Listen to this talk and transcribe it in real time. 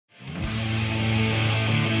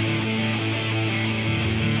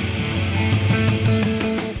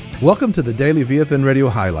Welcome to the daily VFN Radio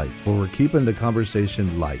Highlights, where we're keeping the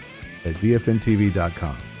conversation light at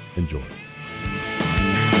VFNTV.com. Enjoy.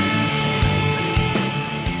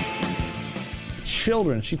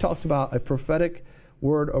 Children. She talks about a prophetic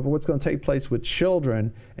word over what's going to take place with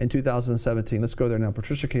children in 2017. Let's go there now.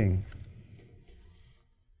 Patricia King.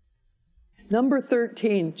 Number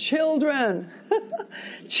 13, children.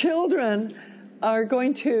 Children are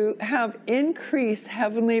going to have increased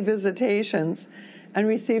heavenly visitations and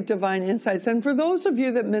receive divine insights. And for those of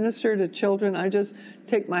you that minister to children, I just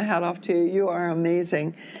take my hat off to you. You are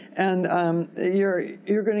amazing. And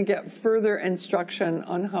you're going to get further instruction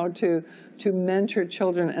on how to mentor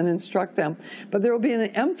children and instruct them. But there will be an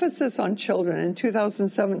emphasis on children in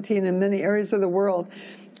 2017 in many areas of the world.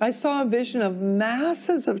 I saw a vision of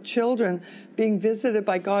masses of children being visited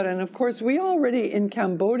by God. And of course, we already in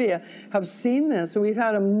Cambodia have seen this. We've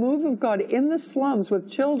had a move of God in the slums with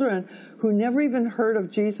children who never even heard of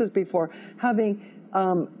Jesus before, having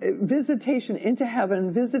visitation into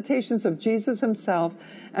heaven, visitations of Jesus himself,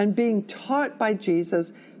 and being taught by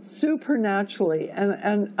Jesus supernaturally.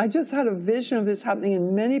 And I just had a vision of this happening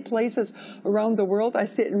in many places around the world. I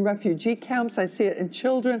see it in refugee camps. I see it in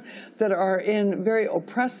children that are in very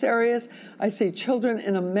oppressed areas. I see children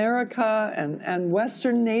in America and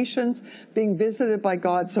Western nations being visited by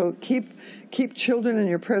God. So keep children in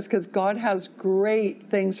your prayers, because God has great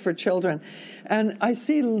things for children. And I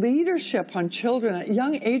see leadership on children at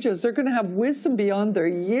young ages. They're going to have wisdom beyond their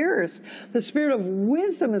years. The spirit of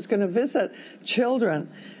wisdom is going to visit children.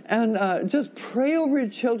 And just pray over your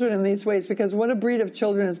children in these ways, because what a breed of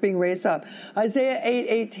children is being raised up. Isaiah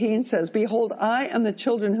 8:18 says, "Behold, I and the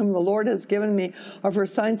children whom the Lord has given me are for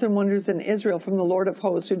signs and wonders in Israel from the Lord of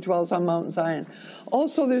hosts who dwells on Mount Zion."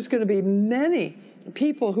 Also, there's going to be many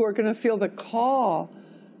people who are going to feel the call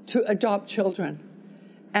to adopt children.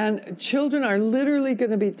 And children are literally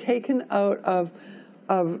going to be taken out of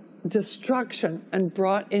destruction and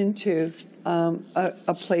brought into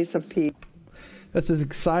a place of peace. That's just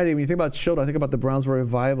exciting. When you think about children, I think about the Brownsville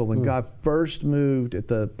Revival. When God first moved at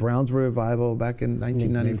the Brownsville Revival back in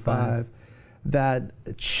 1995,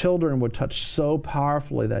 that children would touch so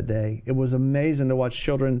powerfully that day. It was amazing to watch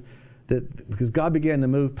children, because God began to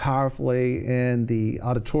move powerfully in the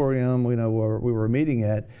auditorium, where we were meeting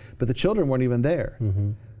at, but the children weren't even there. Mm-hmm.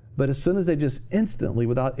 But as soon as they just instantly,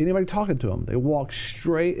 without anybody talking to them, they walked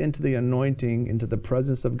straight into the anointing, into the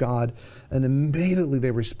presence of God, and immediately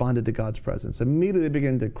they responded to God's presence. Immediately they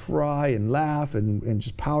began to cry and laugh, and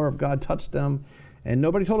just power of God touched them, and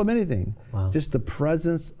nobody told them anything. Wow. Just the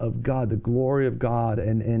presence of God, the glory of God,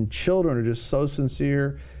 and children are just so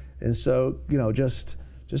sincere, and so,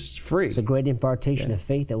 just free. It's a great impartation of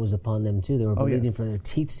faith that was upon them too. They were believing for their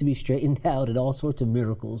teeth to be straightened out and all sorts of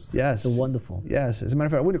miracles. Yes. It's wonderful. Yes. As a matter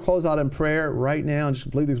of fact, we're going to close out in prayer right now and just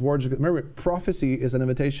believe these words. Remember, prophecy is an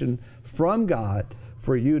invitation from God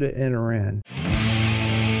for you to enter in.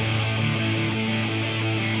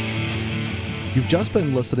 You've just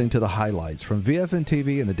been listening to the highlights from VFN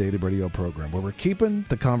TV and the Daily Radio program, where we're keeping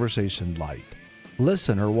the conversation light.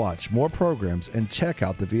 Listen or watch more programs and check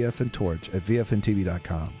out the VFN Torch at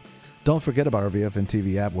VFNTV.com. Don't forget about our VFN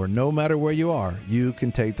TV app, where no matter where you are, you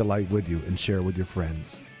can take the light with you and share it with your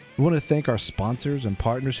friends. We want to thank our sponsors and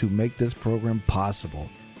partners who make this program possible.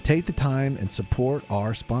 Take the time and support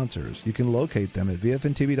our sponsors. You can locate them at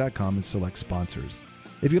VFNTV.com and select sponsors.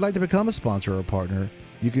 If you'd like to become a sponsor or a partner,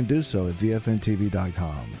 you can do so at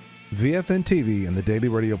VFNTV.com. VFN TV and the Daily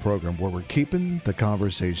Radio program, where we're keeping the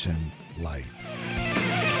conversation light.